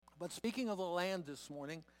But speaking of the land this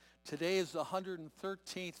morning, today is the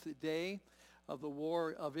 113th day of the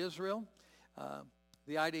war of Israel.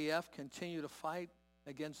 The IDF continue to fight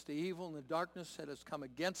against the evil and the darkness that has come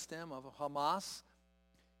against them of Hamas.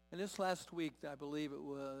 And this last week, I believe it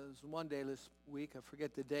was one day this week, I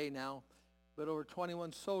forget the day now, but over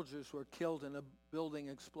 21 soldiers were killed in a building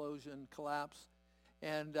explosion, collapse.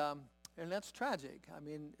 And that's tragic. I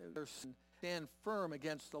mean, they're stand firm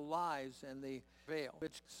against the lies and the veil,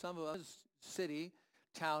 which some of us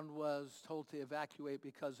town was told to evacuate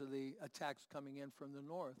because of the attacks coming in from the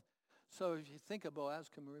north. So if you think of Boaz,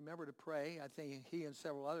 can we remember to pray? I think he and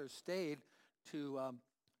several others stayed to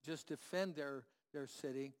just defend their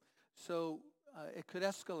city. So it could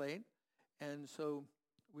escalate, and so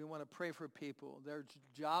we want to pray for people. Their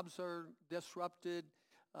jobs are disrupted.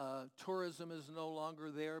 Tourism is no longer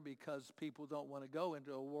there because people don't want to go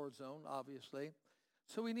into a war zone, obviously.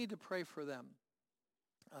 So we need to pray for them.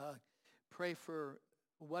 Pray for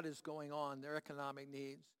what is going on, their economic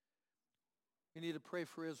needs. We need to pray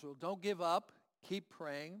for Israel. Don't give up. Keep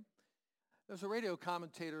praying. There's a radio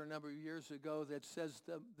commentator a number of years ago that says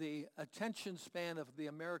the attention span of the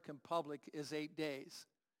American public is 8 days.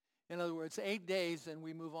 In other words, 8 days and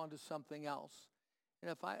we move on to something else.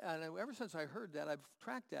 And ever since I heard that, I've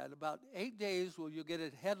tracked that. About 8 days, you'll get a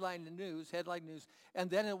headline news, and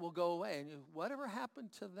then it will go away. And whatever happened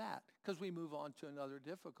to that? Because we move on to another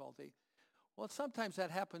difficulty. Well, sometimes that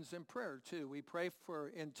happens in prayer, too. We pray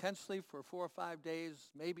intensely for 4 or 5 days,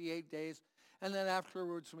 maybe 8 days, and then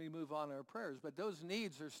afterwards we move on our prayers. But those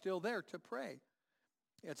needs are still there to pray.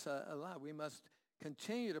 It's a lot. We must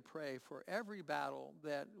continue to pray for every battle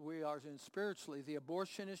that we are in spiritually. The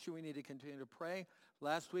abortion issue, we need to continue to pray.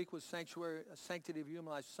 Last week was Sanctity of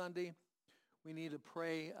Human Life Sunday. We need to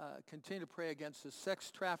pray, continue to pray against the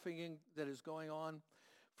sex trafficking that is going on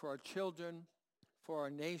for our children, for our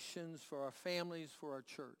nations, for our families, for our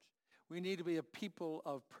church. We need to be a people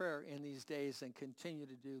of prayer in these days and continue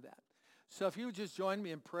to do that. So if you would just join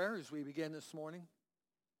me in prayer as we begin this morning.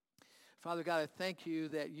 Father God, I thank you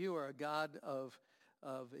that you are a God of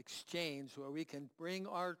exchange where we can bring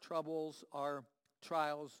our troubles, our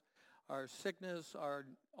trials, our sickness,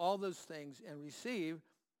 all those things and receive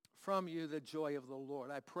from you the joy of the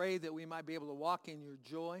Lord. I pray that we might be able to walk in your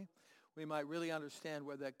joy. We might really understand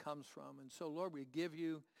where that comes from. And so, Lord, we give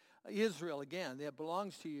you Israel again. That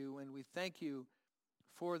belongs to you, and we thank you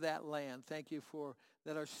for that land. Thank you for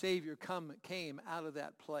that our Savior came out of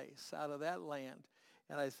that place, out of that land.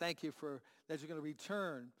 And I thank you for that you're going to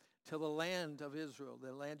return to the land of Israel,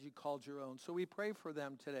 the land you called your own. So we pray for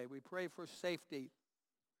them today. We pray for safety.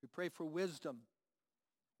 We pray for wisdom.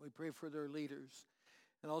 We pray for their leaders.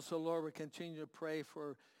 And also, Lord, we continue to pray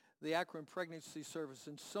for the Akron Pregnancy Service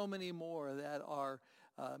and so many more that are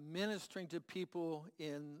ministering to people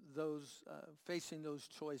in those facing those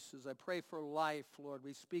choices. I pray for life, Lord.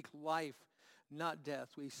 We speak life, not death.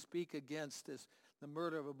 We speak against the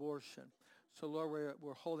murder of abortion. So, Lord,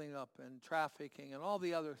 we're holding up and trafficking and all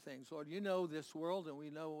the other things. Lord, you know this world, and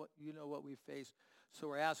you know what we face. So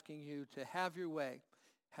we're asking you to have your way,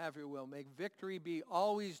 have your will. Make victory be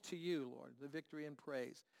always to you, Lord, the victory and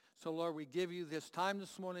praise. So, Lord, we give you this time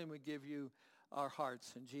this morning. We give you our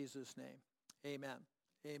hearts in Jesus' name. Amen.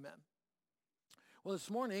 Amen. Well, this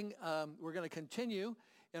morning, we're going to continue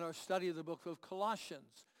in our study of the book of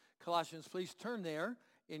Colossians. Colossians, please turn there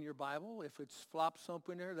in your Bible. If it's flops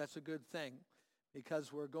open there, that's a good thing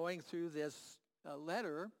because we're going through this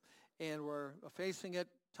letter and we're facing it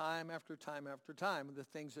time after time after time, the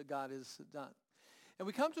things that God has done. And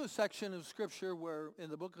we come to a section of Scripture where in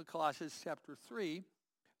the book of Colossians chapter 3,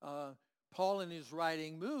 Paul in his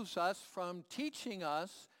writing moves us from teaching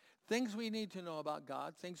us things we need to know about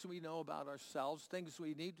God, things we know about ourselves, things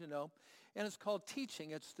we need to know. And it's called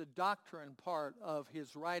teaching. It's the doctrine part of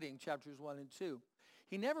his writing, chapters 1 and 2.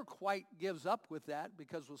 He never quite gives up with that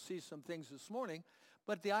because we'll see some things this morning.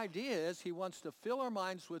 But the idea is he wants to fill our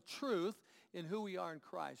minds with truth in who we are in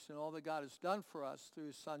Christ and all that God has done for us through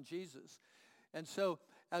his son Jesus. And so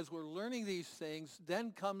as we're learning these things,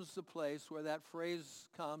 then comes the place where that phrase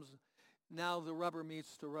comes, now the rubber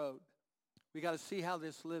meets the road. We got to see how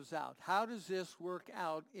this lives out. How does this work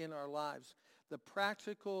out in our lives? The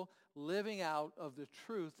practical living out of the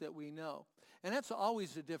truth that we know. And that's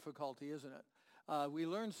always a difficulty, isn't it? We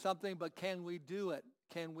learn something, but can we do it?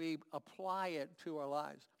 Can we apply it to our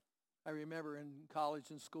lives? I remember in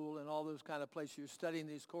college and school and all those kind of places, you're studying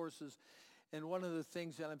these courses. And one of the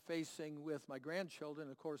things that I'm facing with my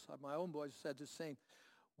grandchildren, of course, my own boys said the same.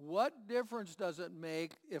 What difference does it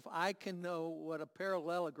make if I can know what a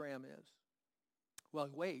parallelogram is? Well,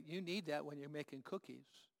 wait, you need that when you're making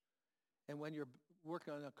cookies and when you're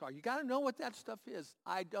working on a car. You got to know what that stuff is.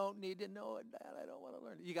 I don't need to know it, Dad. I don't want to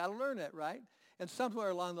learn it. You got to learn it, right? And somewhere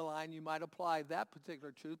along the line, you might apply that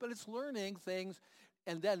particular truth, but it's learning things,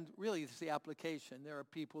 and then really it's the application. There are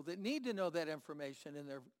people that need to know that information in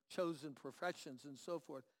their chosen professions and so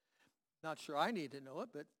forth. Not sure I need to know it,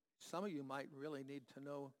 but some of you might really need to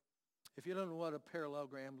know. If you don't know what a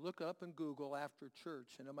parallelogram, look up in Google after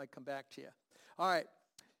church, and it might come back to you. All right.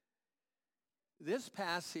 This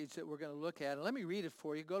passage that we're going to look at, and let me read it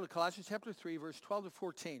for you. Go to Colossians chapter 3, verse 12 to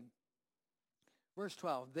 14. Verse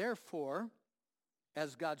 12, therefore,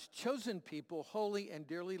 as God's chosen people, holy and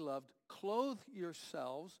dearly loved, clothe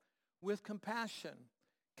yourselves with compassion,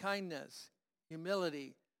 kindness,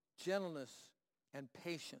 humility, gentleness, and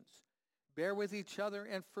patience. Bear with each other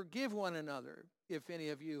and forgive one another. If any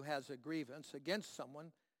of you has a grievance against someone,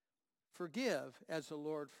 forgive as the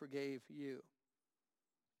Lord forgave you.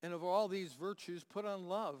 And of all these virtues, put on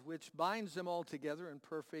love, which binds them all together in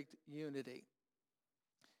perfect unity.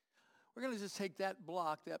 We're going to just take that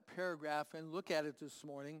block, that paragraph, and look at it this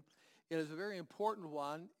morning. It is a very important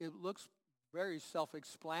one. It looks very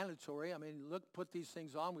self-explanatory. I mean, put these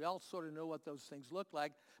things on. We all sort of know what those things look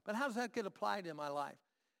like. But how does that get applied in my life?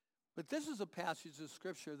 But this is a passage of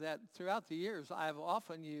Scripture that throughout the years I've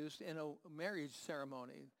often used in a marriage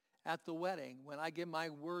ceremony, at the wedding, when I give my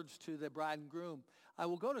words to the bride and groom. I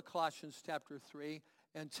will go to Colossians chapter 3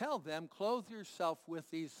 and tell them, clothe yourself with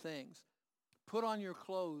these things. Put on your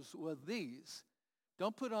clothes with these.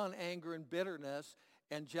 Don't put on anger and bitterness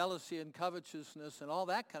and jealousy and covetousness and all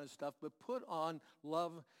that kind of stuff, but put on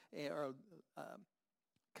love or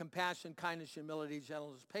compassion, kindness, humility,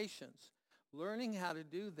 gentleness, patience. Learning how to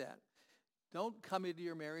do that. Don't come into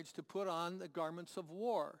your marriage to put on the garments of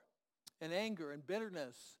war and anger and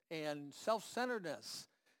bitterness and self-centeredness.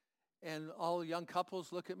 And all young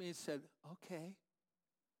couples look at me and said, okay.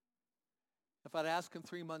 If I'd ask them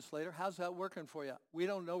 3 months later, how's that working for you? We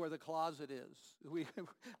don't know where the closet is.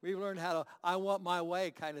 We learned how to, I want my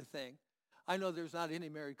way kind of thing. I know there's not any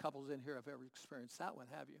married couples in here have ever experienced that one,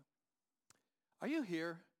 have you? Are you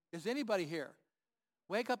here? Is anybody here?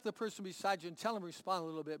 Wake up the person beside you and tell him to respond a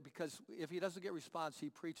little bit, because if he doesn't get response, he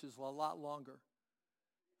preaches a lot longer.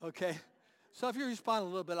 Okay? So if you respond a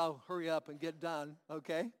little bit, I'll hurry up and get done,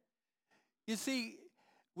 okay? You see,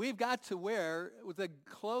 we've got to wear the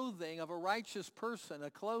clothing of a righteous person, a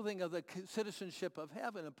clothing of the citizenship of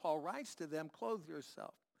heaven. And Paul writes to them, clothe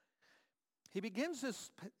yourself. He begins this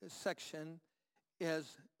section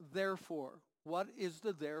as therefore. What is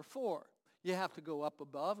the therefore? You have to go up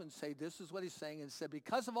above and say, this is what he's saying. And said,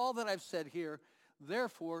 because of all that I've said here,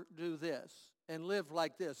 therefore do this and live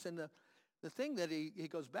like this. And the thing that he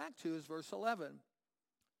goes back to is verse 11.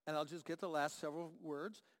 And I'll just get the last several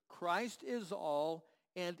words. Christ is all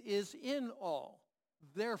and is in all.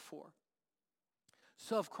 Therefore.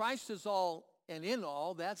 So if Christ is all and in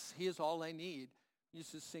all, he is all I need. I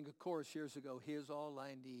used to sing a chorus years ago. He is all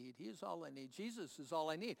I need. He is all I need. Jesus is all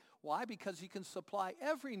I need. Why? Because he can supply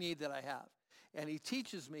every need that I have. And he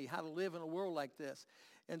teaches me how to live in a world like this.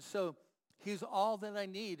 And so he's all that I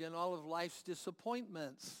need in all of life's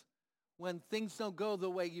disappointments. When things don't go the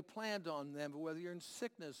way you planned on them, whether you're in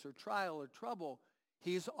sickness or trial or trouble,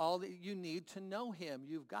 he's all that you need to know him.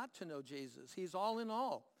 You've got to know Jesus. He's all in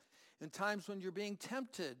all. In times when you're being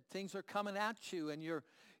tempted, things are coming at you, and your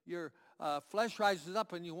flesh rises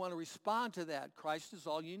up and you want to respond to that. Christ is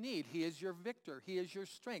all you need. He is your victor. He is your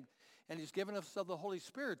strength. And he's given us of the Holy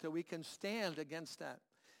Spirit that we can stand against that.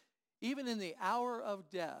 Even in the hour of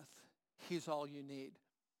death, he's all you need.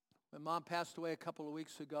 When Mom passed away a couple of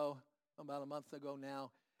weeks ago, about a month ago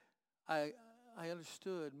now, I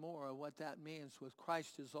understood more of what that means with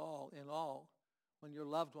Christ is all in all. When your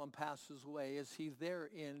loved one passes away, is he there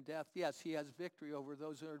in death? Yes, he has victory over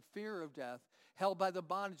those who are in fear of death, held by the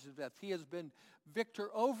bondage of death. He has been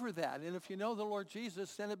victor over that. And if you know the Lord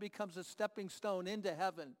Jesus, then it becomes a stepping stone into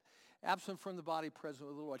heaven, absent from the body, present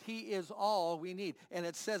with the Lord. He is all we need. And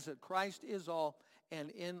it says that Christ is all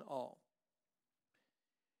and in all.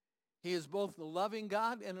 He is both the loving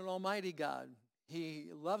God and an almighty God. He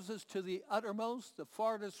loves us to the uttermost, the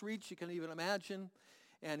farthest reach you can even imagine.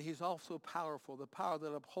 And he's also powerful, the power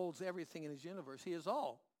that upholds everything in his universe. He is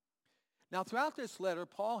all. Now, throughout this letter,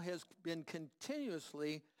 Paul has been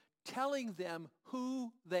continuously telling them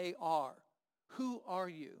who they are. Who are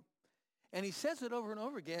you? And he says it over and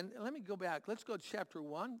over again. Let me go back. Let's go to chapter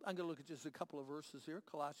 1. I'm going to look at just a couple of verses here.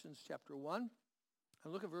 Colossians chapter 1.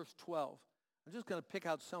 And look at verse 12. I'm just going to pick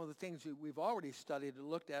out some of the things we've already studied and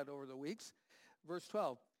looked at over the weeks. Verse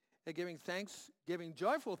 12. Giving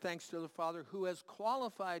joyful thanks to the Father who has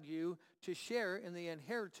qualified you to share in the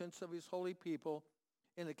inheritance of his holy people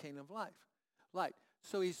in the kingdom of life. light.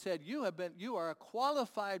 So he said, you are a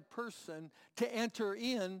qualified person to enter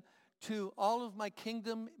in to all of my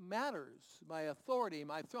kingdom matters, my authority,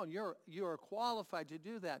 my throne. You are qualified to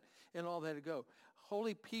do that and all that to go.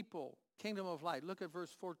 Holy people, kingdom of light. Look at verse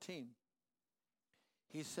 14.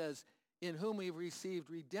 He says, in whom we've received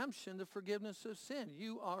redemption, the forgiveness of sin.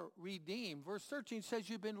 You are redeemed. Verse 13 says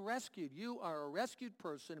you've been rescued. You are a rescued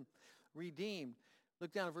person, redeemed.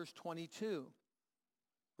 Look down at verse 22.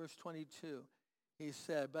 Verse 22. He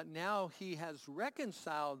said, but now he has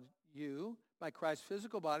reconciled you by Christ's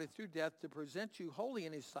physical body through death to present you holy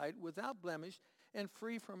in his sight, without blemish and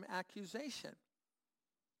free from accusation.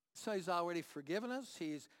 So he's already forgiven us.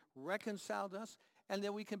 He's reconciled us. And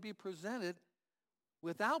then we can be presented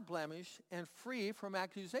without blemish and free from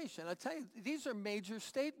accusation. I tell you, these are major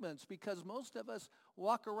statements because most of us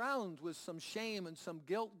walk around with some shame and some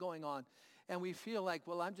guilt going on. And we feel like,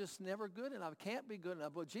 well, I'm just never good enough. I can't be good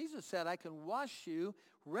enough. Well, Jesus said, I can wash you,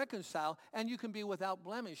 reconcile, and you can be without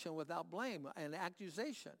blemish and without blame and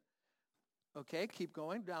accusation. Okay, keep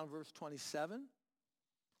going down verse 27.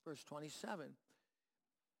 Verse 27.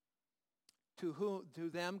 To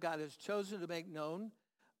them God has chosen to make known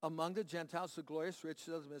among the Gentiles the glorious riches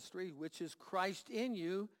of the mystery, which is Christ in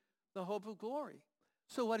you, the hope of glory.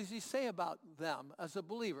 So what does he say about them as a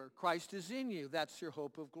believer? Christ is in you. That's your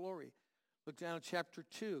hope of glory. Look down at chapter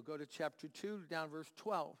 2. Go to chapter 2, down verse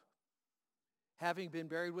 12. Having been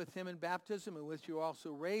buried with him in baptism, and with you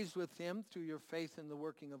also raised with him through your faith in the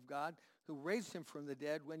working of God, who raised him from the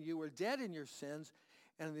dead, when you were dead in your sins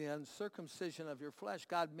and the uncircumcision of your flesh,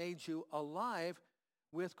 God made you alive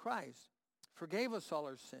with Christ, forgave us all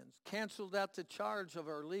our sins, canceled out the charge of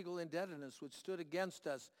our legal indebtedness which stood against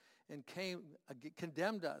us and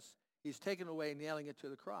condemned us. He's taken away, nailing it to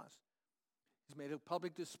the cross. He's made a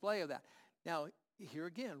public display of that. Now, here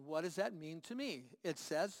again, what does that mean to me? It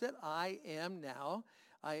says that I am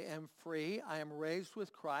free, I am raised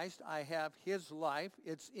with Christ, I have his life,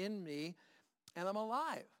 it's in me, and I'm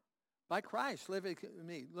alive by Christ living in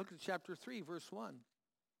me. Look at chapter 3, verse 1.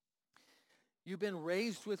 You've been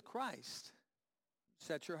raised with Christ.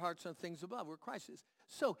 Set your hearts on things above, where Christ is.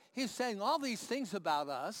 So he's saying all these things about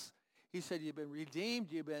us. He said, you've been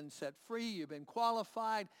redeemed, you've been set free, you've been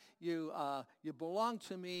qualified, you belong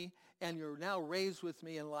to me, and you're now raised with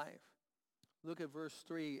me in life. Look at verse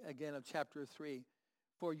 3 again of chapter 3.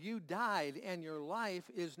 For you died, and your life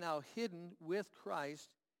is now hidden with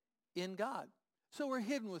Christ in God. So we're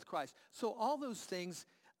hidden with Christ. So all those things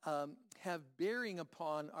have bearing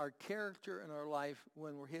upon our character and our life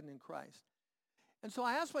when we're hidden in Christ. And so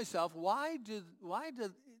I ask myself, why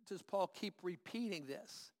does Paul keep repeating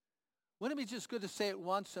this? Wouldn't it be just good to say it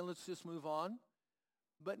once and let's just move on?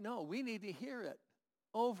 But no, we need to hear it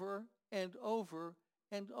over and over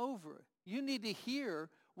and over. You need to hear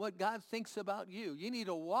what God thinks about you. You need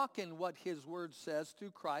to walk in what his word says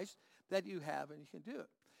through Christ that you have, and you can do it.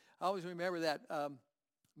 I always remember that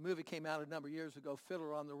movie came out a number of years ago,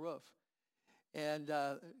 Fiddler on the Roof. And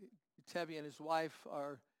Tevye and his wife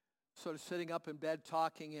are sort of sitting up in bed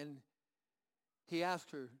talking, and he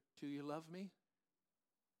asked her, do you love me?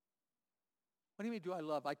 What do you mean, do I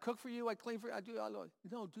love? I cook for you, I clean for you, I love you.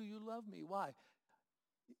 No, do you love me? Why?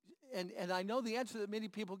 And I know the answer that many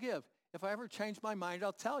people give. If I ever change my mind,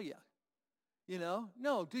 I'll tell you. You know?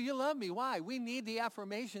 No, do you love me? Why? We need the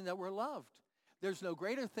affirmation that we're loved. There's no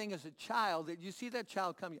greater thing as a child that you see that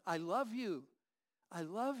child coming, I love you. I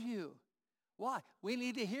love you. Why? We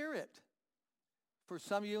need to hear it. For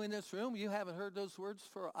some of you in this room, you haven't heard those words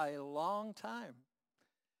for a long time.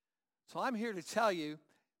 So I'm here to tell you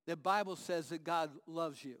the Bible says that God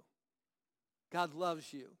loves you. God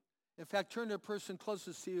loves you. In fact, turn to a person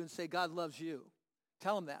closest to you and say, God loves you.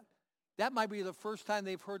 Tell them that. That might be the first time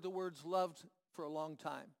they've heard the words loved for a long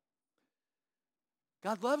time.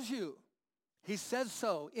 God loves you. He says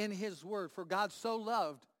so in his word. For God so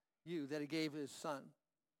loved you that he gave his son.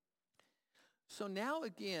 So now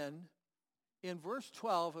again, in verse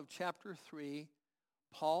 12 of chapter 3,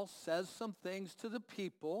 Paul says some things to the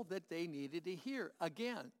people that they needed to hear.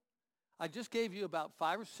 Again, I just gave you about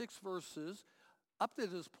 5 or 6 verses up to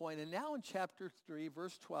this point, and now in chapter 3,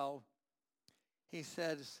 verse 12, he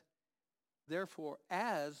says, therefore,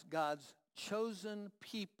 as God's chosen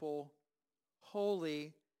people,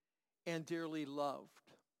 holy and dearly loved.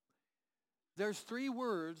 There's 3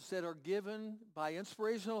 words that are given by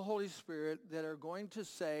inspirational Holy Spirit that are going to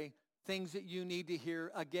say things that you need to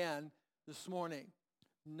hear again this morning.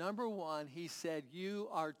 Number 1, he said, you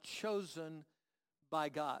are chosen by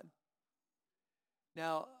God.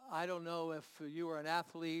 Now, I don't know if you were an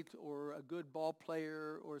athlete or a good ball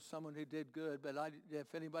player or someone who did good, but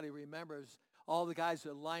if anybody remembers, all the guys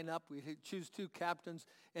would line up. We'd choose 2 captains,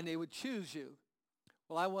 and they would choose you.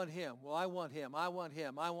 Well, I want him. Well, I want him. I want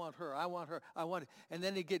him. I want her. I want her. I want it. And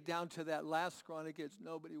then they get down to that last scroll, and it gets,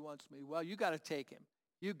 nobody wants me. Well, you got to take him.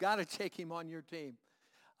 You got to take him on your team.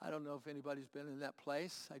 I don't know if anybody's been in that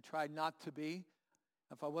place. I tried not to be.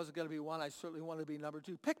 If I wasn't going to be one, I certainly wanted to be number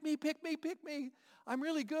 2. Pick me, pick me, pick me. I'm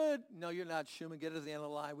really good. No, you're not, Shuman. Get to the end of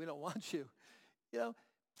the line. We don't want you. You know,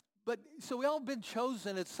 but so we all been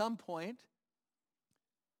chosen at some point.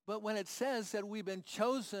 But when it says that we've been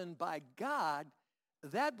chosen by God,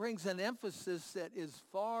 that brings an emphasis that is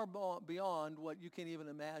far beyond what you can even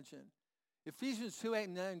imagine. Ephesians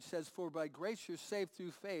 2:8-9 says, "For by grace you're saved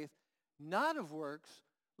through faith, not of works,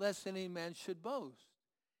 lest any man should boast."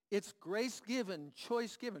 It's grace given,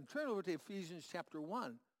 choice given. Turn over to Ephesians chapter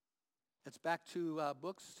 1. It's back to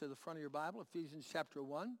books to the front of your Bible, Ephesians chapter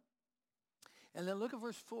 1. And then look at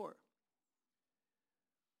verse 4.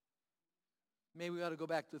 Maybe we ought to go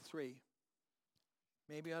back to 3.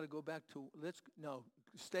 Maybe I ought to go back to,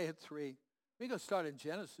 stay at 3. We go start in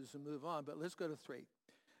Genesis and move on, but let's go to 3.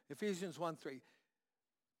 Ephesians 1:3.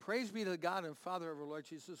 Praise be to the God and Father of our Lord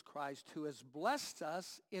Jesus Christ, who has blessed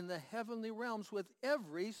us in the heavenly realms with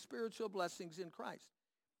every spiritual blessings in Christ.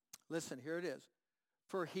 Listen, here it is.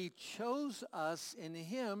 For he chose us in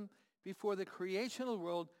him before the creation of the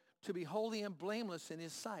world to be holy and blameless in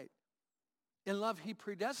his sight. In love, he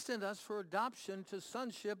predestined us for adoption to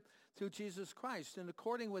sonship through Jesus Christ, and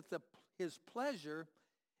according with his pleasure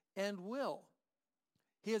and will.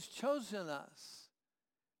 He has chosen us.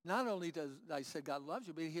 Not only does I said God loves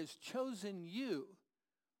you, but he has chosen you.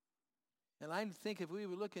 And I think if we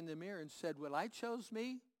would look in the mirror and said, well, I chose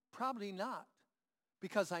me? Probably not.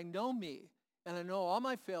 Because I know me, and I know all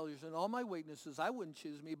my failures and all my weaknesses. I wouldn't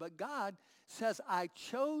choose me. But God says, I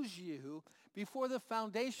chose you before the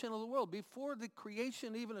foundation of the world. Before the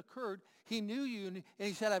creation even occurred, he knew you, and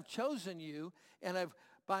he said, I've chosen you, and I've,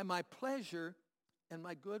 by my pleasure and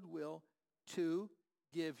my goodwill, to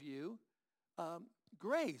give you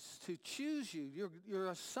grace, to choose you. You're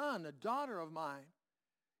a son, a daughter of mine.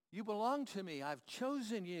 You belong to me. I've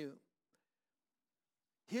chosen you.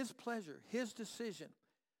 His pleasure, his decision.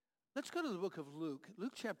 Let's go to the book of Luke,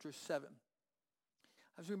 Luke chapter 7.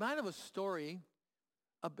 I was reminded of a story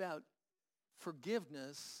about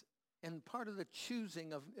forgiveness and part of the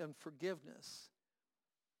choosing of and forgiveness.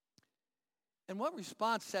 And what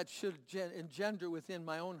response that should engender within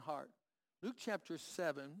my own heart. Luke chapter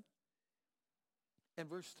 7 and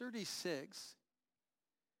verse 36.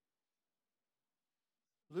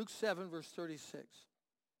 Luke 7, verse 36.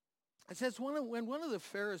 It says, when one of the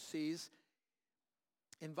Pharisees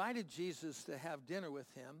invited Jesus to have dinner with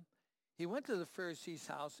him, he went to the Pharisee's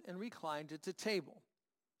house and reclined at the table.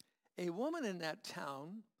 A woman in that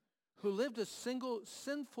town who lived a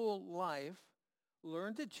sinful life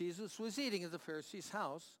learned that Jesus was eating at the Pharisee's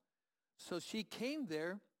house, so she came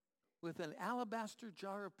there with an alabaster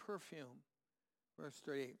jar of perfume. Verse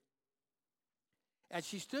 38. As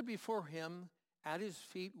she stood before him at his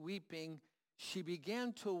feet weeping, she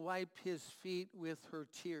began to wipe his feet with her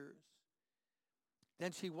tears.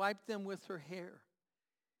 Then she wiped them with her hair,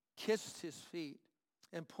 kissed his feet,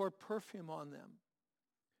 and poured perfume on them.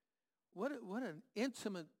 What an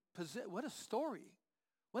intimate, what a story.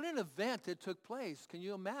 What an event that took place. Can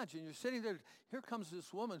you imagine? You're sitting there. Here comes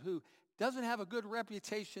this woman who doesn't have a good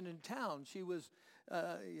reputation in town. She was,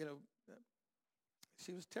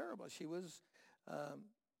 she was terrible. She was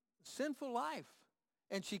sinful life.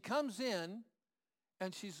 And she comes in,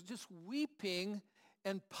 and she's just weeping,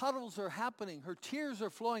 and puddles are happening. Her tears are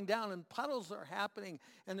flowing down, and puddles are happening,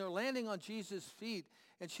 and they're landing on Jesus' feet.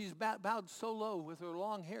 And she's bowed so low with her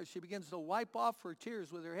long hair. She begins to wipe off her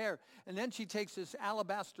tears with her hair. And then she takes this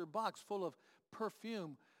alabaster box full of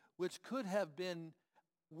perfume, which could have been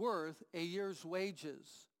worth a year's wages.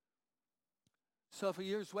 So if a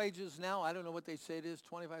year's wages now, I don't know what they say it is,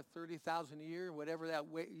 $25,000, $30,000 a year, whatever that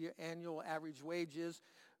annual average wage is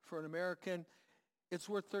for an American, it's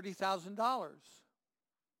worth $30,000.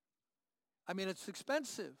 I mean, it's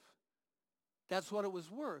expensive. That's what it was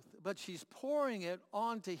worth. But she's pouring it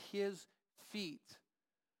onto his feet.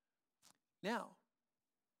 Now,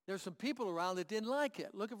 there's some people around that didn't like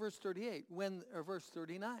it. Look at verse 38, verse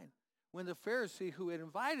 39. When the Pharisee who had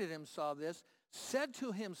invited him saw this, said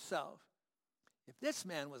to himself, if this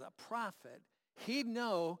man was a prophet, he'd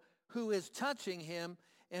know who is touching him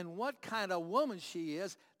and what kind of woman she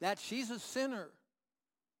is, that she's a sinner.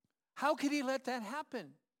 How could he let that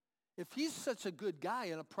happen? If he's such a good guy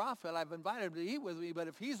and a prophet, I've invited him to eat with me, but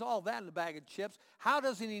if he's all that in a bag of chips, how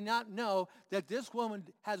doesn't he not know that this woman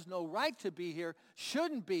has no right to be here,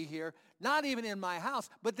 shouldn't be here, not even in my house,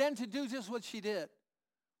 but then to do just what she did?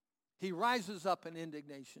 He rises up in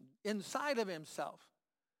indignation inside of himself.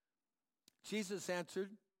 Jesus answered,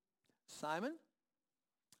 Simon,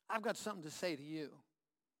 I've got something to say to you.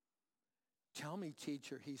 Tell me,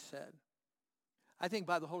 teacher, he said. I think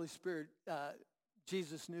by the Holy Spirit,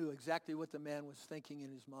 Jesus knew exactly what the man was thinking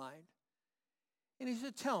in his mind. And he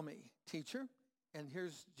said, tell me, teacher. And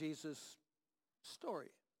here's Jesus'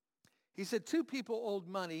 story. He said, 2 people owed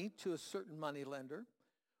money to a certain money lender.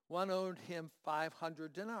 One owed him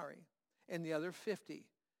 500 denarii and the other 50.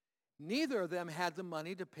 Neither of them had the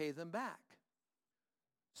money to pay them back.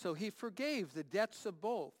 So he forgave the debts of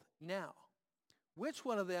both. Now, which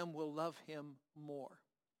one of them will love him more?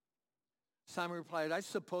 Simon replied, I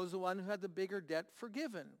suppose the one who had the bigger debt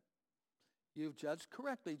forgiven. You've judged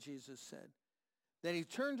correctly, Jesus said. Then he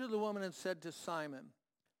turned to the woman and said to Simon,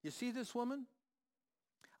 you see this woman?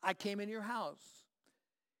 I came in your house.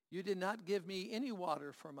 You did not give me any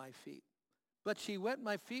water for my feet, but she wet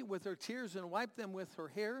my feet with her tears and wiped them with her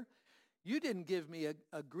hair. You didn't give me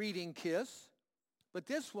a greeting kiss, but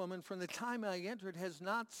this woman from the time I entered has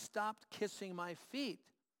not stopped kissing my feet.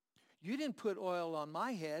 You didn't put oil on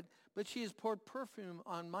my head, but she has poured perfume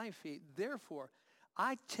on my feet. Therefore,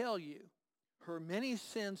 I tell you, her many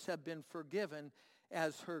sins have been forgiven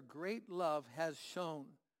as her great love has shown.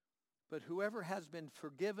 But whoever has been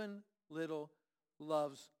forgiven little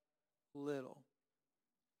loves little.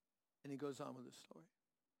 And he goes on with the story.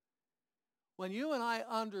 When you and I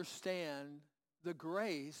understand the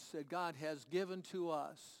grace that God has given to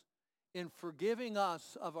us in forgiving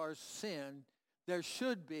us of our sin, there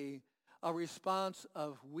should be a response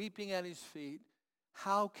of weeping at his feet.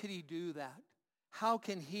 How could he do that? How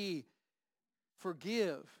can he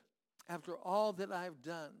forgive after all that I've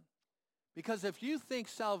done? Because if you think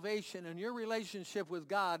salvation and your relationship with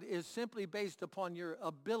God is simply based upon your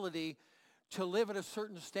ability to live at a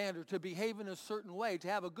certain standard, to behave in a certain way, to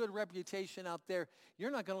have a good reputation out there,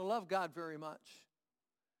 you're not going to love God very much.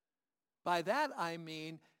 By that I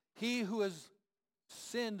mean, he who has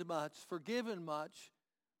sinned much, forgiven much,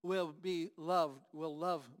 will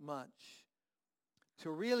love much. To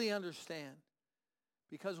really understand.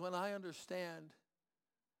 Because when I understand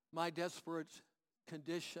my desperate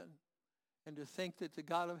condition, and to think that the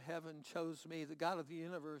God of heaven chose me, the God of the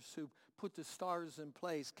universe who put the stars in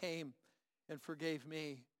place, came and forgave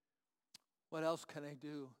me, what else can I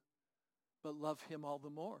do but love him all the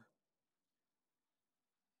more?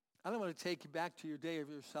 I don't want to take you back to your day of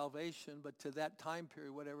your salvation, but to that time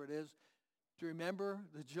period, whatever it is. Do you remember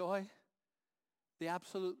the joy? The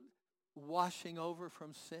absolute washing over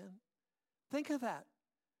from sin? Think of that.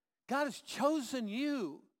 God has chosen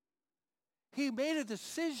you. He made a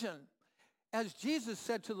decision. As Jesus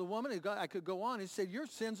said to the woman, I could go on, he said, your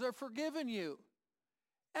sins are forgiven you.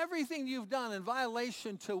 Everything you've done in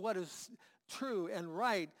violation to what is true and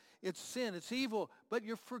right, it's sin, it's evil, but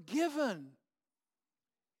you're forgiven.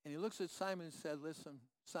 And he looks at Simon and said, listen,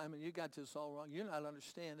 Simon, you got this all wrong. You're not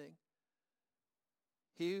understanding.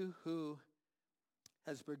 He who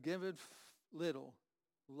has forgiven little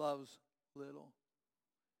loves little.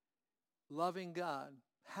 Loving God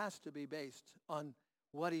has to be based on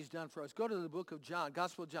what he's done for us. Go to the book of John,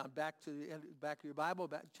 Gospel of John, back to the end, back of your Bible,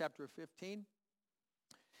 back chapter 15.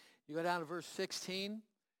 You go down to verse 16.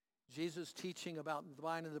 Jesus teaching about the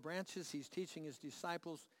vine and the branches. He's teaching his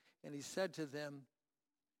disciples, and he said to them,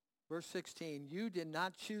 verse 16, you did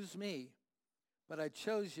not choose me, but I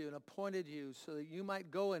chose you and appointed you so that you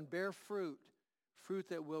might go and bear fruit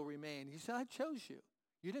that will remain. He said, I chose you.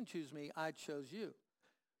 You didn't choose me, I chose you.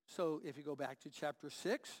 So if you go back to chapter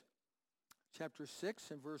 6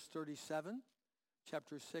 and verse 37,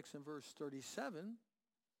 chapter 6 and verse 37,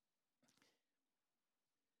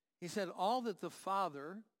 he said, all that the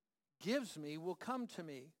Father gives me will come to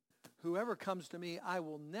me. Whoever comes to me, I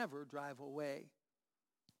will never drive away.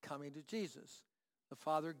 Coming to Jesus. The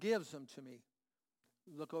Father gives them to me.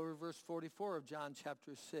 Look over verse 44 of John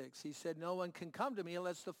chapter 6. He said, no one can come to me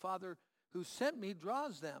unless the Father who sent me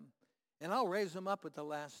draws them, and I'll raise them up at the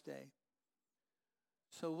last day.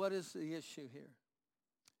 So what is the issue here?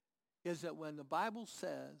 Is that when the Bible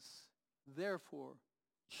says, therefore,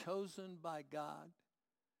 chosen by God,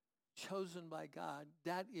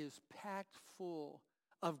 that is packed full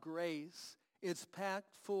of grace. It's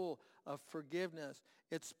packed full of forgiveness.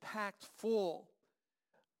 It's packed full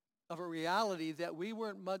of a reality that we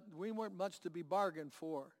weren't much to be bargained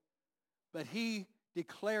for. But he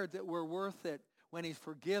declared that we're worth it when he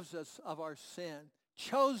forgives us of our sin,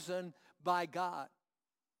 chosen by God.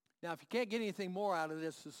 Now, if you can't get anything more out of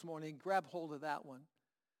this morning, grab hold of that one.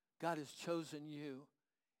 God has chosen you.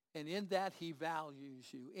 And in that, he values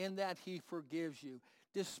you. In that, he forgives you.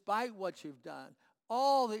 Despite what you've done,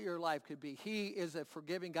 all that your life could be, he is a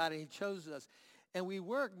forgiving God, and he chose us. And we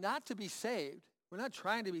work not to be saved. We're not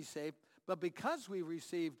trying to be saved, but because we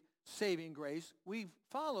received saving grace, we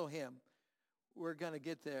follow him. We're going to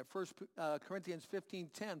get there. 1 Corinthians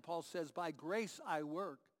 15:10, Paul says, by grace I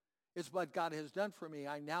work. It's what God has done for me.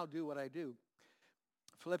 I now do what I do.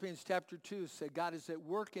 Philippians chapter 2 said, God is at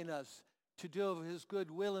work in us to do of his good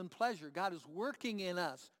will and pleasure. God is working in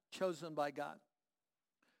us, chosen by God.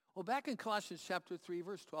 Well, back in Colossians chapter 3,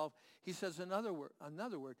 verse 12, he says another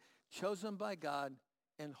word, chosen by God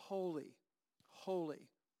and holy. Holy.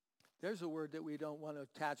 There's a word that we don't want to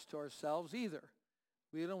attach to ourselves either.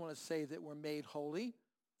 We don't want to say that we're made holy.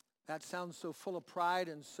 That sounds so full of pride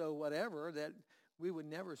and so whatever that we would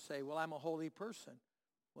never say, well, I'm a holy person.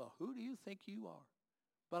 Well, who do you think you are?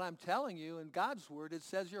 But I'm telling you, in God's word, it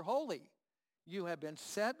says you're holy. You have been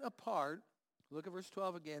set apart. Look at verse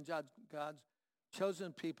 12 again. God's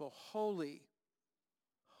chosen people, holy.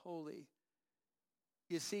 Holy.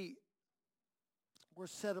 You see, we're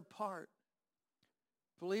set apart.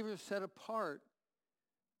 Believers set apart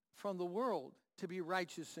from the world to be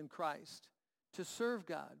righteous in Christ, to serve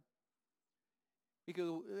God.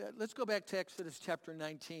 Because, let's go back to Exodus chapter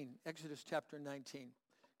 19. Exodus chapter 19.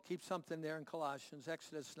 Keep something there in Colossians,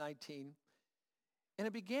 Exodus 19. And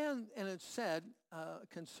it began, and it said,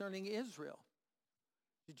 concerning Israel,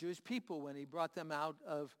 the Jewish people, when he brought them out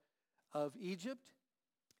of Egypt,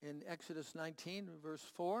 in Exodus 19, verse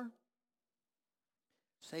 4,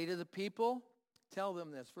 say to the people, tell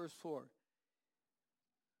them this, verse 4.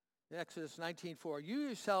 Exodus 19:4. You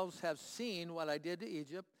yourselves have seen what I did to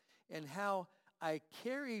Egypt and how I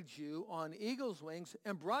carried you on eagle's wings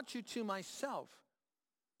and brought you to myself.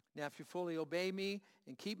 Now, if you fully obey me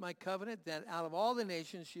and keep my covenant, then out of all the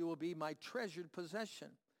nations you will be my treasured possession.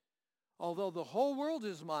 Although the whole world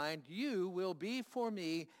is mine, you will be for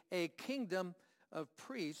me a kingdom of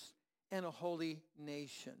priests and a holy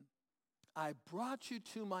nation. I brought you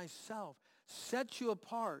to myself, set you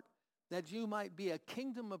apart, that you might be a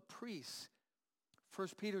kingdom of priests. 1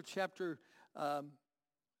 Peter chapter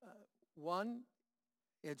 1,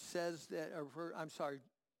 it says that,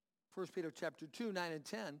 1 Peter chapter 2, 9 and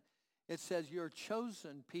 10, it says you're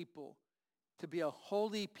chosen people to be a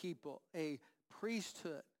holy people, a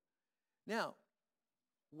priesthood. Now,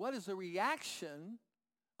 what is the reaction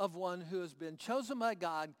of one who has been chosen by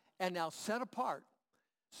God and now set apart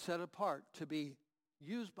to be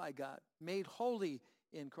used by God, made holy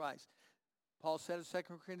in Christ? Paul said in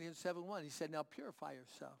 2 Corinthians 7:1, he said, now purify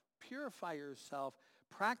yourself,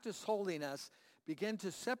 practice holiness, begin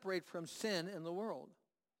to separate from sin in the world.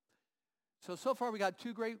 So far we got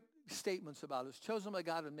two great statements about us, chosen by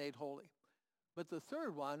God and made holy. But the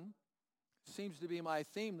third one seems to be my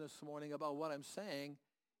theme this morning about what I'm saying,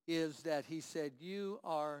 is that he said, you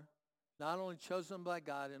are not only chosen by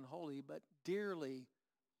God and holy, but dearly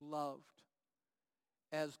loved.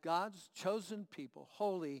 As God's chosen people,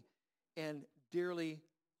 holy and dearly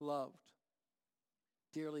loved.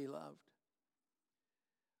 Dearly loved.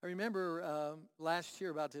 I remember last year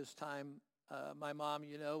about this time, my mom,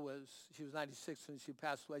 she was 96 when she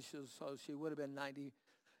passed away, so she would have been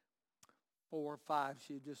 94 or 5.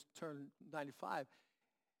 She had just turned 95.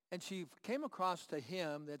 And she came across a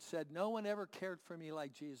hymn that said, no one ever cared for me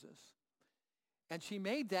like Jesus. And she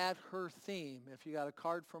made that her theme. If you got a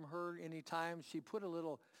card from her anytime, she put a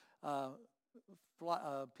little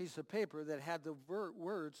piece of paper that had the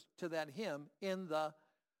words to that hymn in the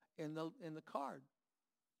card.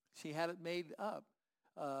 She had it made up.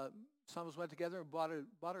 Some of us went together and bought her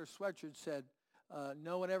a sweatshirt that said,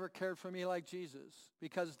 no one ever cared for me like Jesus,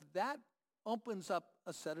 because that opens up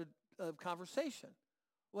a set of conversation.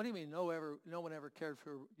 What do you mean no one ever cared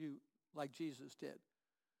for you like Jesus did?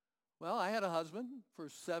 Well, I had a husband for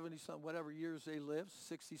 70-some, whatever years they lived,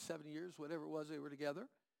 60, 70 years, whatever it was they were together.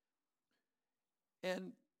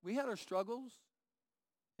 And we had our struggles.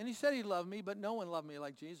 And he said he loved me, but no one loved me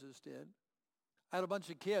like Jesus did. I had a bunch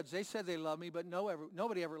of kids. They said they loved me, but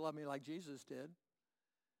nobody ever loved me like Jesus did.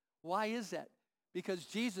 Why is that? Because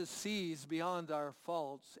Jesus sees beyond our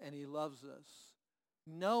faults and he loves us.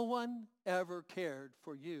 No one ever cared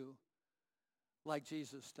for you like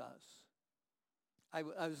Jesus does. I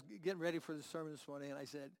was getting ready for the sermon this morning, and I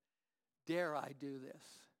said, dare I do this?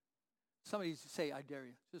 Somebody say, I dare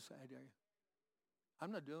you. Just say, I dare you. I'm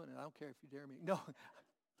not doing it. I don't care if you dare me. No.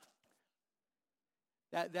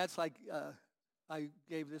 That's like I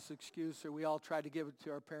gave this excuse, or we all tried to give it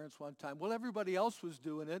to our parents one time. Well, everybody else was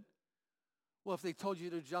doing it. Well, if they told you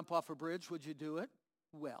to jump off a bridge, would you do it?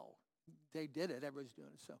 Well, they did it. Everybody's doing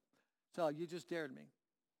it. So you just dared me.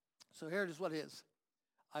 So here it is what it is.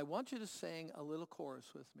 I want you to sing a little chorus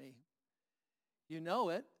with me. You know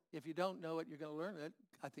it. If you don't know it, you're going to learn it.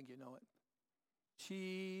 I think you know it.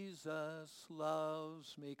 Jesus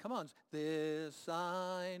loves me. Come on. This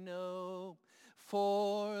I know,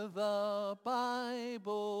 for the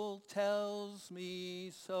Bible tells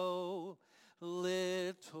me so.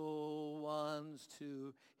 Little ones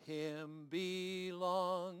to him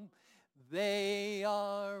belong. They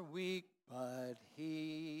are weak, but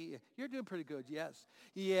he... You're doing pretty good, yes.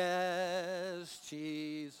 Yes,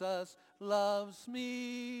 Jesus loves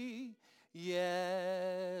me.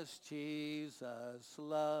 Yes, Jesus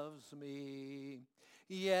loves me.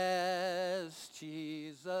 Yes,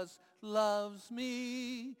 Jesus loves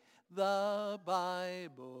me. The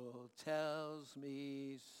Bible tells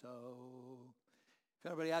me so. If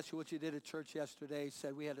anybody asks you what you did at church yesterday,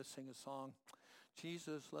 said we had to sing a song.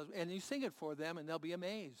 Jesus loves me. And you sing it for them, and they'll be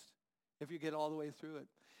amazed if you get all the way through it.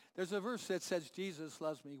 There's a verse that says, Jesus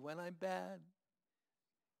loves me when I'm bad,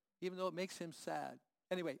 even though it makes him sad.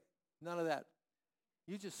 Anyway, none of that.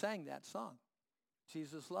 You just sang that song.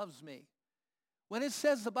 Jesus loves me. When it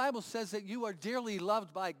says, the Bible says that you are dearly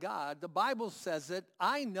loved by God, the Bible says it,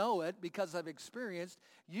 I know it because I've experienced.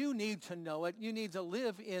 You need to know it. You need to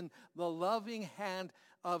live in the loving hand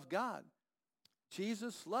of God.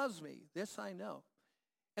 Jesus loves me. This I know.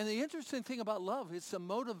 And the interesting thing about love, it's a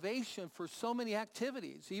motivation for so many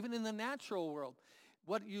activities, even in the natural world.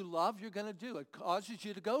 What you love, you're going to do. It causes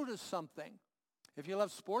you to go to something. If you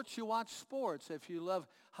love sports, you watch sports. If you love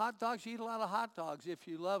hot dogs, you eat a lot of hot dogs. If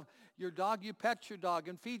you love your dog, you pet your dog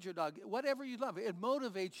and feed your dog. Whatever you love, it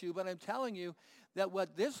motivates you. But I'm telling you that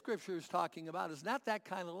what this scripture is talking about is not that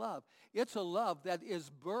kind of love. It's a love that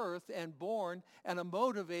is birthed and born and a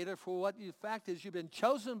motivator for what the fact is you've been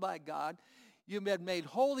chosen by God. You've been made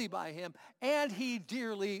holy by him, and he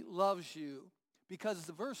dearly loves you. Because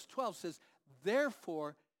the verse 12 says,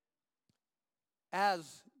 therefore,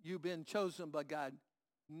 as you've been chosen by God,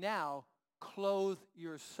 now clothe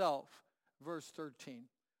yourself. Verse 13.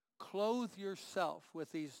 Clothe yourself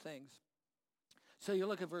with these things. So you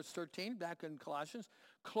look at verse 13, back in Colossians.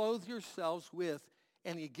 Clothe yourselves with,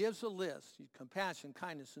 and he gives a list, compassion,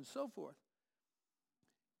 kindness, and so forth.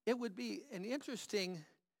 It would be an interesting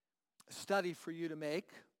study for you to make.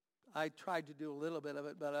 I tried to do a little bit of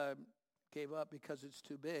it, but I gave up because it's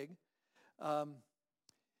too big.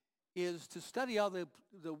 Is to study all the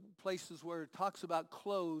places where it talks about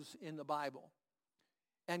clothes in the Bible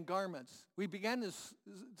and garments. We began this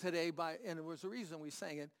today and there was a reason we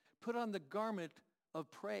sang it, put on the garment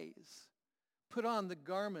of praise. Put on the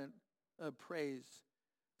garment of praise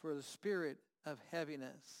for the spirit of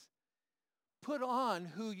heaviness. Put on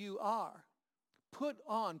who you are. Put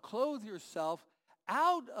on, clothe yourself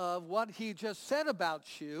out of what he just said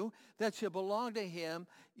about you, that you belong to him.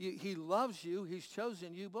 He loves you. He's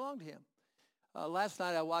chosen you. Belong to him. Last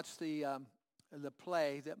night I watched the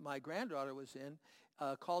play that my granddaughter was in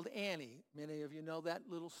called Annie. Many of you know that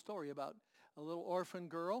little story about a little orphan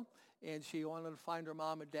girl, and she wanted to find her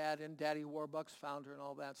mom and dad, and Daddy Warbucks found her and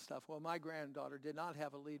all that stuff. Well, my granddaughter did not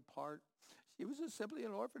have a lead part. She was just simply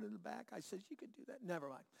an orphan in the back. I said, she could do that. Never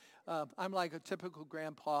mind. I'm like a typical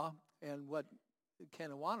grandpa, and what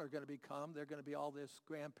Ken and Juan are going to become, they're going to be all this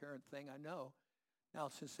grandparent thing, I know, now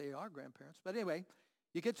since they are grandparents. But anyway,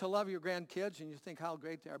 you get to love your grandkids, and you think how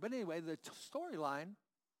great they are. But anyway, the storyline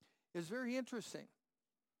is very interesting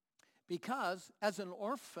because as an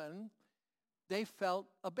orphan, they felt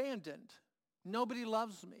abandoned. Nobody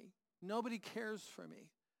loves me. Nobody cares for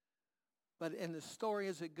me. But in the story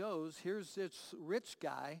as it goes, here's this rich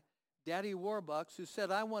guy, Daddy Warbucks, who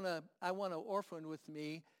said, I want an orphan with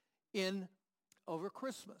me over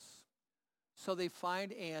Christmas. So they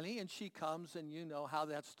find Annie, and she comes, and you know how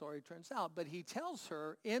that story turns out. But he tells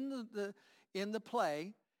her in the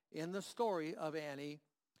play, in the story of Annie,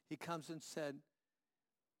 he comes and said,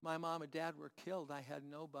 my mom and dad were killed. I had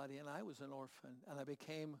nobody, and I was an orphan, and I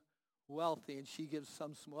became wealthy. And she gives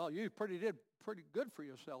well, you did pretty good for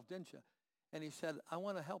yourself, didn't you? And he said, I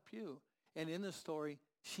want to help you. And in the story,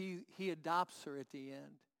 he adopts her at the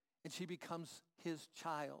end, and she becomes his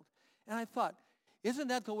child. And I thought, isn't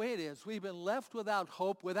that the way it is? We've been left without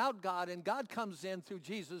hope, without God, and God comes in through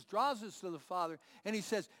Jesus, draws us to the Father, and he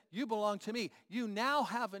says, you belong to me. You now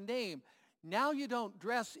have a name. Now you don't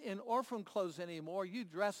dress in orphan clothes anymore. You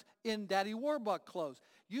dress in Daddy Warbuck clothes.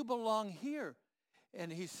 You belong here.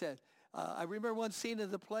 And he said, I remember one scene of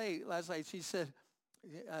the play last night. She said,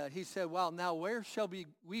 he said, well, now where shall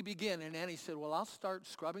we begin? And Annie said, well, I'll start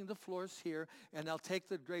scrubbing the floors here, and I'll take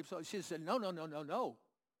the grapes. She said, no, no, no, no, no.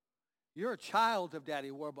 You're a child of Daddy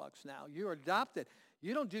Warbucks now. You're adopted.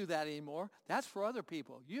 You don't do that anymore. That's for other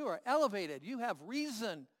people. You are elevated. You have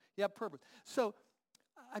reason. You have purpose. So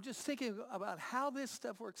I'm just thinking about how this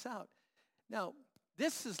stuff works out. Now,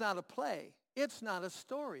 this is not a play. It's not a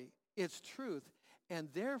story. It's truth. And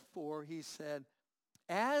therefore, he said,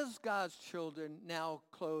 as God's children, now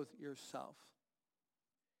clothe yourself.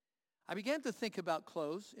 I began to think about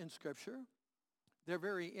clothes in Scripture. They're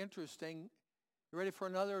very interesting. You ready for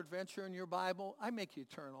another adventure in your Bible? I make you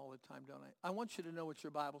turn all the time, don't I? I want you to know what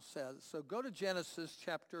your Bible says. So go to Genesis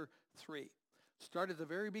chapter 3. Start at the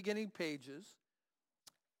very beginning pages.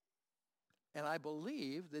 And I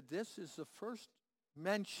believe that this is the first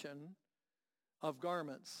mention of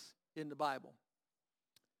garments in the Bible.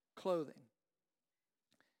 Clothing.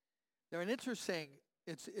 They're an interesting,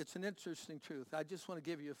 it's an interesting truth. I just want to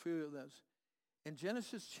give you a few of those. In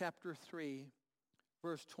Genesis chapter 3,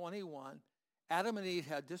 verse 21, Adam and Eve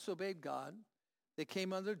had disobeyed God. They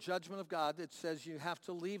came under judgment of God that says you have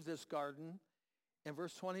to leave this garden. And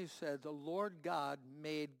verse 20 said, the Lord God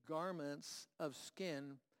made garments of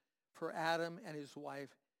skin for Adam and his wife,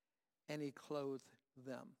 and he clothed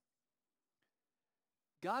them.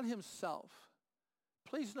 God himself,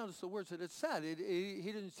 please notice the words that it said. He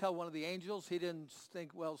didn't tell one of the angels. He didn't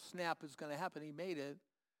think, well, snap is going to happen. He made it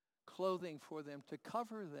clothing for them to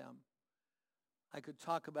cover them. I could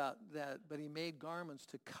talk about that, but he made garments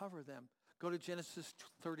to cover them. Go to Genesis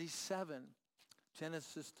 37.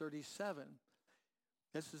 Genesis 37.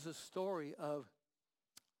 This is a story of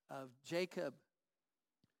Jacob,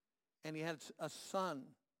 and he had a son.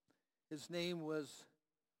 His name was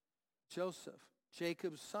Joseph,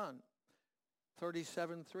 Jacob's son.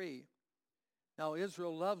 37:3. Now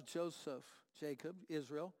Israel loved Joseph,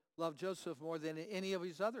 Israel loved Joseph more than any of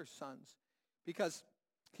his other sons, because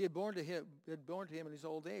he had born to him in his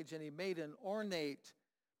old age, and he made an ornate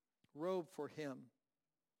robe for him.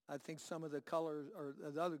 I think some of the colors or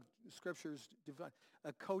the other scriptures define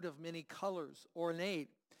a coat of many colors, ornate.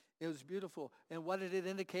 It was beautiful. And what did it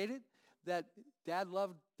indicate? That Dad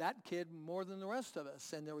loved that kid more than the rest of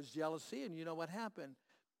us, and there was jealousy, and you know what happened.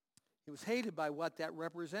 He was hated by what that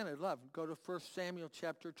represented, love. Go to 1 Samuel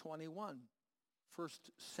chapter 21. 1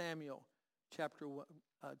 Samuel chapter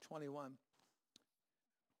 21.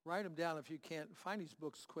 Write them down if you can't find these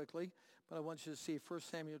books quickly, but I want you to see 1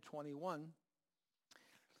 Samuel 21.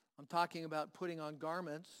 I'm talking about putting on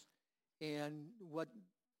garments and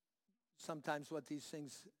sometimes what these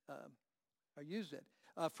things are used at.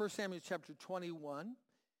 1 Samuel chapter 21,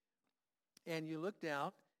 and you look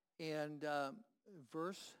down, and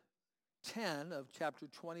verse 10 of chapter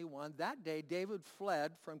 21, that day David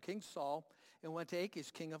fled from King Saul and went to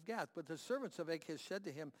Achish, king of Gath. But the servants of Achish said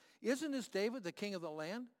to him, isn't this David, the king of the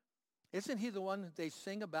land? Isn't he the one that they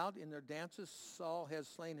sing about in their dances? Saul has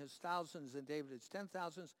slain his thousands and David his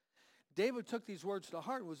 10,000s. David took these words to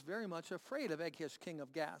heart and was very much afraid of Achish, king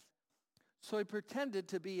of Gath. So he pretended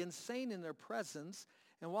to be insane in their presence,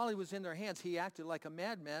 and while he was in their hands, he acted like a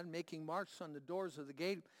madman, making marks on the doors of the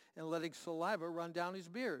gate and letting saliva run down his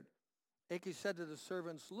beard. Achish said to the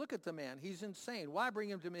servants, look at the man. He's insane. Why bring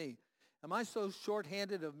him to me? Am I so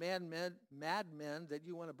short-handed of madmen that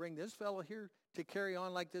you want to bring this fellow here to carry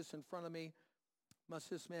on like this in front of me? Must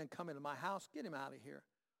this man come into my house? Get him out of here.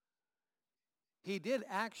 He did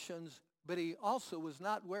actions, but he also was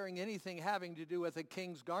not wearing anything having to do with a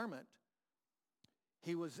king's garment.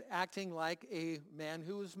 He was acting like a man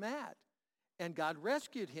who was mad, and God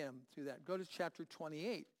rescued him through that. Go to chapter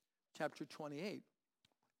 28. Chapter 28.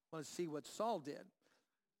 I want to see what Saul did.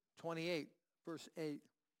 28, verse 8.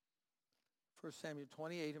 1 Samuel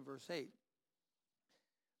 28 and verse 8.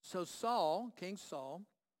 So Saul, King Saul,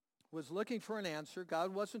 was looking for an answer.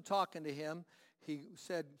 God wasn't talking to him. He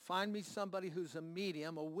said, find me somebody who's a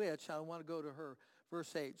medium, a witch. I want to go to her.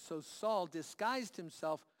 Verse 8. So Saul disguised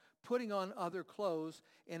himself, putting on other clothes,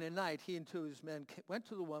 and at night he and two of his men went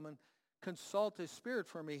to the woman. Consult a spirit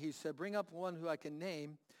for me, he said. Bring up one who I can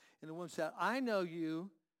name. And the woman said, I know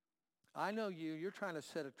you. You're trying to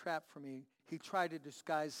set a trap for me. He tried to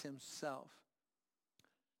disguise himself.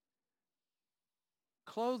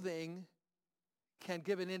 Clothing can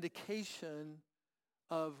give an indication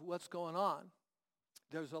of what's going on.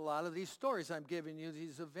 There's a lot of these stories I'm giving you,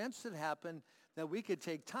 these events that happen that we could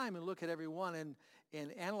take time and look at every one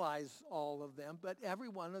and analyze all of them, but every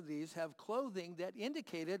one of these have clothing that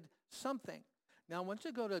indicated something. Now, I want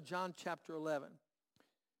you to go to John chapter 11.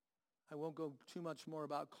 I won't go too much more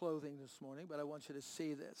about clothing this morning, but I want you to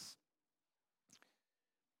see this.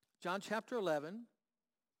 John chapter 11,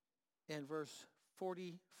 in verse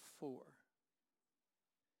 44.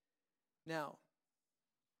 Now,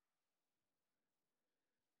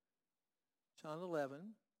 John 11,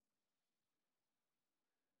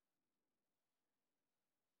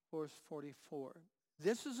 verse 44.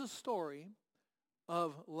 This is a story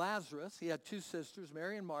of Lazarus. He had two sisters,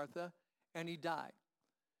 Mary and Martha, and he died.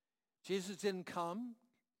 Jesus didn't come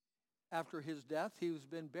after his death. He was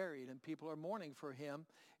been buried, and people are mourning for him.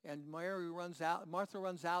 And Martha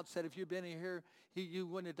runs out, said, if you'd been here, you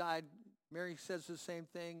wouldn't have died. Mary says the same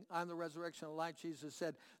thing. I'm the resurrection and life, Jesus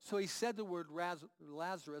said. So he said the word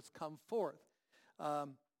Lazarus, come forth.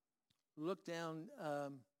 Look down,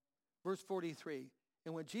 verse 43.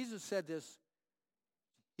 And when Jesus said this,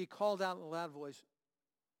 he called out in a loud voice,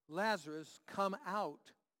 Lazarus, come out.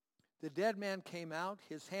 The dead man came out,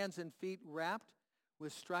 his hands and feet wrapped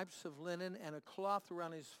with stripes of linen and a cloth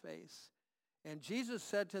around his face. And Jesus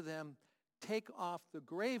said to them, take off the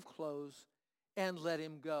grave clothes and let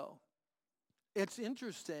him go. It's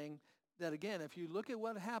interesting that, again, if you look at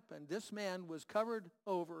what happened, this man was covered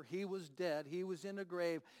over. He was dead. He was in a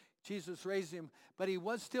grave. Jesus raised him, but he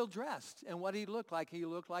was still dressed. And what he looked like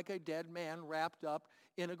a dead man wrapped up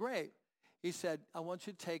in a grave. He said, I want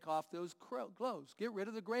you to take off those clothes. Get rid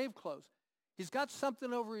of the grave clothes. He's got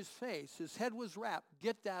something over his face. His head was wrapped.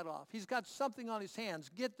 Get that off. He's got something on his hands.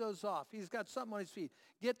 Get those off. He's got something on his feet.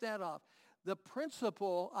 Get that off. The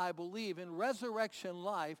principle, I believe, in resurrection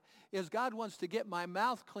life is God wants to get my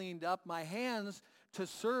mouth cleaned up, my hands to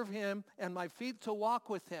serve him, and my feet to walk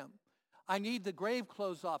with him. I need the grave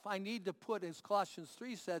clothes off. I need to put, as Colossians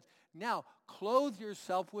 3 says, now clothe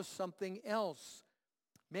yourself with something else.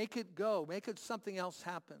 Make it go. Make it something else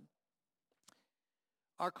happen.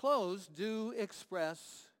 Our clothes do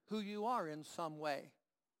express who you are in some way.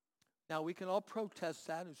 Now, we can all protest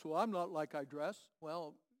that and say, well, I'm not like I dress.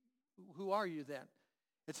 Well, who are you then?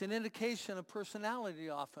 It's an indication of personality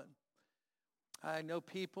often. I know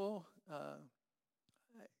people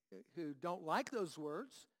who don't like those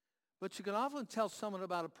words, but you can often tell someone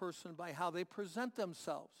about a person by how they present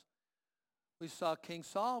themselves. We saw King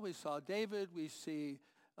Saul, we saw David, we see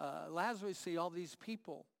Lazarus, we see all these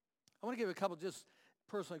people. I want to give you a couple just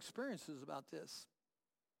personal experiences about this.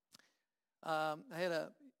 I had a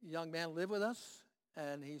young man live with us,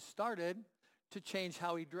 and he started to change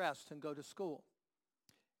how he dressed and go to school.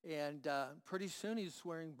 And pretty soon he's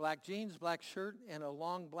wearing black jeans, black shirt, and a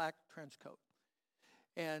long black trench coat.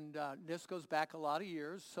 And this goes back a lot of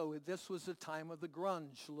years, so this was the time of the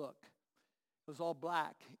grunge look. It was all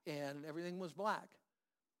black, and everything was black.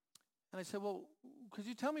 And I said, well, could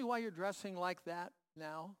you tell me why you're dressing like that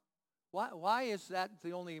now? Why is that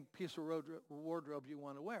the only piece of wardrobe you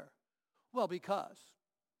want to wear? Well, because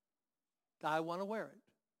I want to wear it.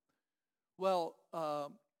 Well,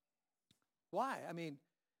 why? I mean,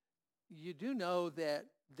 you do know that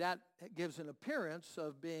gives an appearance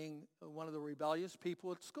of being one of the rebellious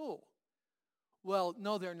people at school. Well,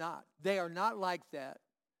 no, they're not. They are not like that.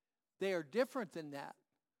 They are different than that.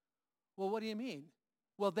 Well, what do you mean?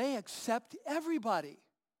 Well, they accept everybody.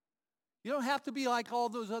 You don't have to be like all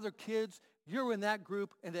those other kids. You're in that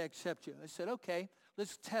group, and they accept you. I said, okay,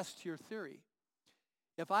 let's test your theory.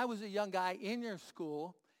 If I was a young guy in your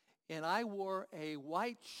school, and I wore a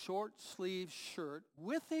white short-sleeved shirt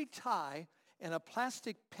with a tie and a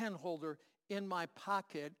plastic pen holder in my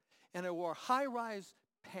pocket, and I wore high-rise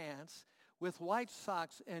pants with white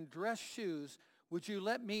socks and dress shoes, would you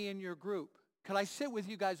let me in your group? Could I sit with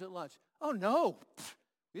you guys at lunch? Oh, no.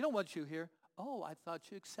 We don't want you here. Oh, I thought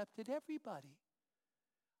you accepted everybody.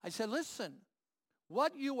 I said, listen,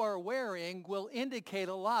 what you are wearing will indicate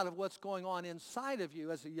a lot of what's going on inside of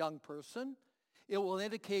you as a young person. It will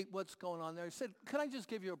indicate what's going on there. I said, could I just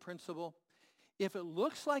give you a principle? If it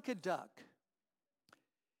looks like a duck,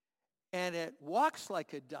 and it walks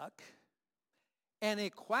like a duck, and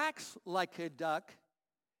it quacks like a duck,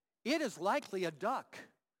 it is likely a duck.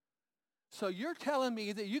 So you're telling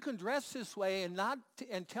me that you can dress this way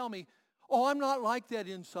and tell me, oh, I'm not like that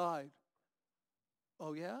inside.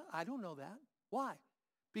 Oh, yeah? I don't know that. Why?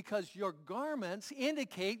 Because your garments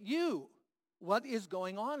indicate you, what is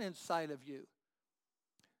going on inside of you.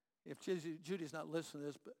 If Judy's not listening to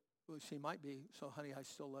this, but well, she might be, so honey, I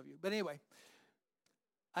still love you. But anyway,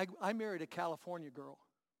 I married a California girl,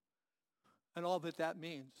 and all that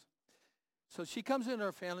means. So she comes into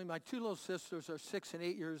our family. My two little sisters are 6 and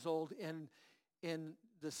 8 years old, and in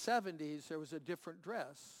the 70s, there was a different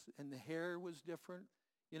dress, and the hair was different.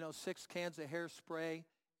 6 cans of hairspray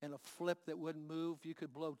and a flip that wouldn't move. You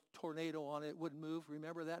could blow tornado on it, it wouldn't move.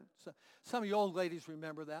 Remember that? So, some of you old ladies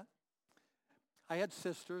remember that. I had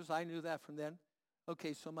sisters. I knew that from then.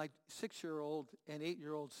 Okay, so my 6-year-old and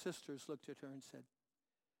 8-year-old sisters looked at her and said,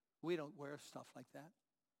 we don't wear stuff like that.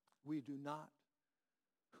 We do not.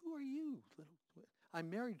 Who are you, little? I'm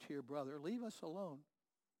married to your brother. Leave us alone.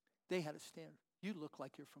 They had a standard. You look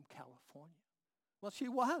like you're from California. Well, she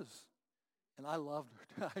was. And I loved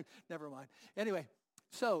her. Never mind. Anyway,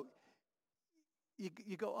 so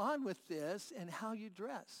you go on with this and how you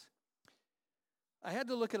dress. I had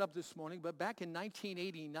to look it up this morning, but back in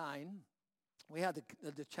 1989, we had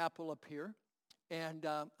the chapel up here. And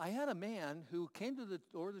I had a man who came to the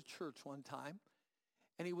door of the church one time,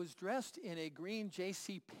 and he was dressed in a green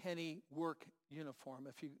J.C. Penney work uniform.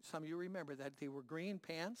 Some of you remember that. They were green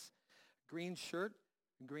pants, green shirt,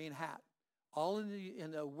 and green hat. All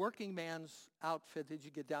in the working man's outfit that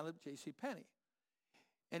you get down at J.C. Penney.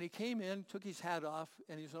 And he came in, took his hat off,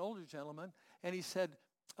 and he's an older gentleman, and he said,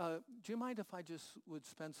 do you mind if I just would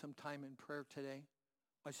spend some time in prayer today?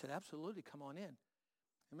 I said, absolutely, come on in.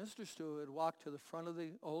 And Mr. Stewart would walk to the front of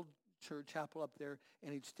the old church chapel up there,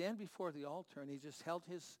 and he'd stand before the altar, and he just held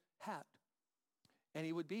his hat. And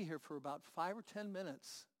he would be here for about 5 or 10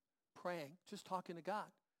 minutes praying, just talking to God.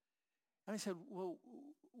 And I said, well,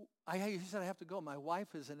 he said, I have to go. My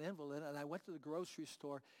wife is an invalid, and I went to the grocery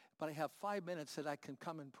store, but I have 5 minutes that I can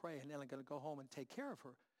come and pray, and then I'm going to go home and take care of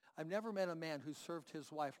her. I've never met a man who served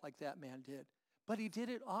his wife like that man did, but he did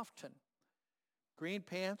it often. Green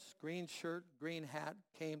pants, green shirt, green hat,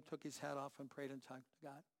 came, took his hat off, and prayed and talked to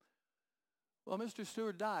God. Well, Mr.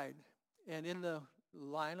 Stewart died, and in the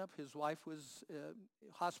lineup, his wife was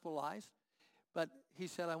hospitalized, but he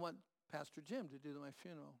said, I want Pastor Jim to do my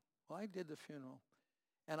funeral. Well, I did the funeral,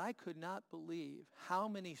 and I could not believe how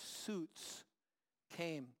many suits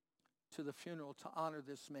came to the funeral to honor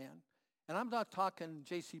this man. And I'm not talking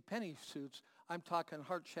J.C. Penney suits. I'm talking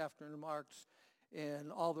Hart, Schaffner, and Marx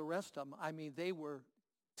and all the rest of them. I mean, they were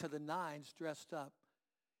to the nines dressed up.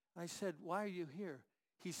 I said, why are you here?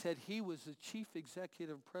 He said he was the chief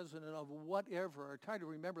executive president of whatever. I tried to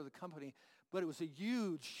remember the company, but it was a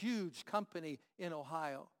huge, huge company in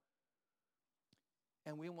Ohio.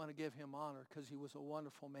 And we want to give him honor because he was a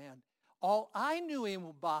wonderful man. All I knew him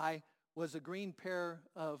by was a green pair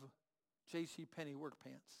of J.C. Penney work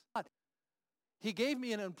pants. But he gave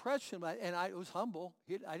me an impression, and I was humble.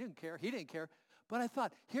 I didn't care. He didn't care. But I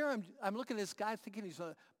thought, here I'm looking at this guy thinking he's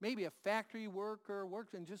maybe a factory worker,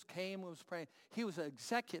 worked and just came and was praying. He was an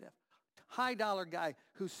executive, high-dollar guy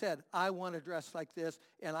who said, I want to dress like this,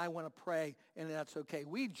 and I want to pray, and that's okay.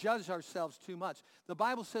 We judge ourselves too much. The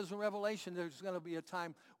Bible says in Revelation there's going to be a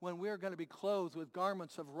time when we're going to be clothed with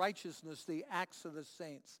garments of righteousness, the acts of the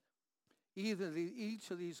saints.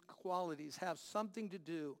 Each of these qualities have something to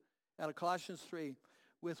do, out of Colossians 3,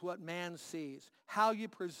 with what man sees, how you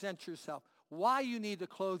present yourself, why you need to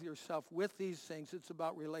clothe yourself with these things. It's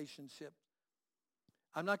about relationship.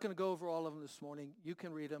 I'm not going to go over all of them this morning. You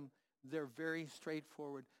can read them. They're very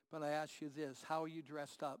straightforward. But I ask you this, how are you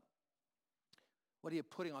dressed up? What are you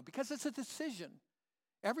putting on? Because it's a decision.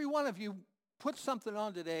 Every one of you put something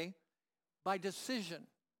on today by decision.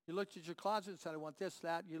 You looked at your closet and said, I want this,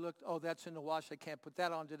 that. You looked, oh, that's in the wash. I can't put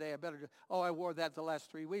that on today. I better do. Oh, I wore that the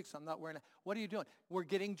last 3 weeks. I'm not wearing it. What are you doing? We're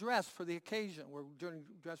getting dressed for the occasion. We're doing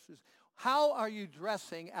dresses. How are you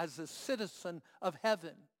dressing as a citizen of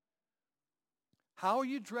heaven? How are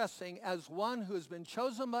you dressing as one who has been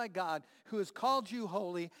chosen by God, who has called you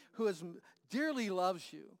holy, who has dearly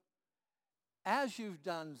loves you? As you've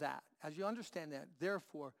done that, as you understand that,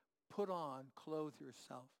 therefore, clothe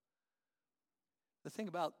yourself. The thing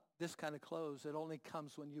about this kind of clothes, it only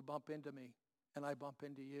comes when you bump into me and I bump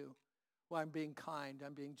into you. Well, I'm being kind,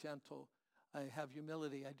 I'm being gentle, I have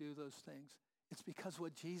humility, I do those things. It's because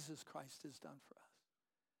what Jesus Christ has done for us.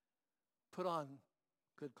 Put on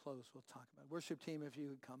good clothes, we'll talk about it. Worship team, if you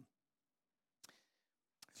would come.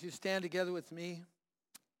 As you stand together with me,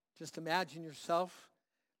 just imagine yourself.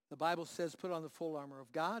 The Bible says put on the full armor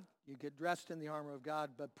of God. You get dressed in the armor of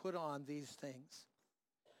God, but put on these things.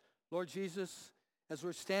 Lord Jesus, as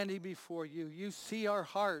we're standing before you, you see our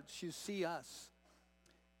hearts, you see us.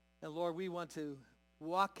 And Lord, we want to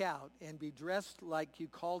walk out and be dressed like you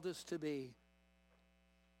called us to be,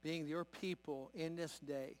 being your people in this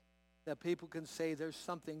day, that people can say there's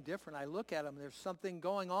something different. I look at them, there's something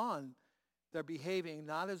going on. They're behaving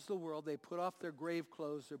not as the world. They put off their grave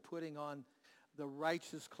clothes. They're putting on the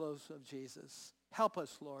righteous clothes of Jesus. Help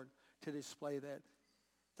us, Lord, to display that.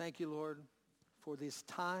 Thank you, Lord, for this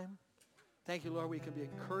time. Thank you, Lord, we can be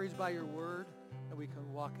encouraged by your word and we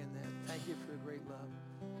can walk in that. Thank you for your great love.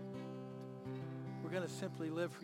 We're going to simply live for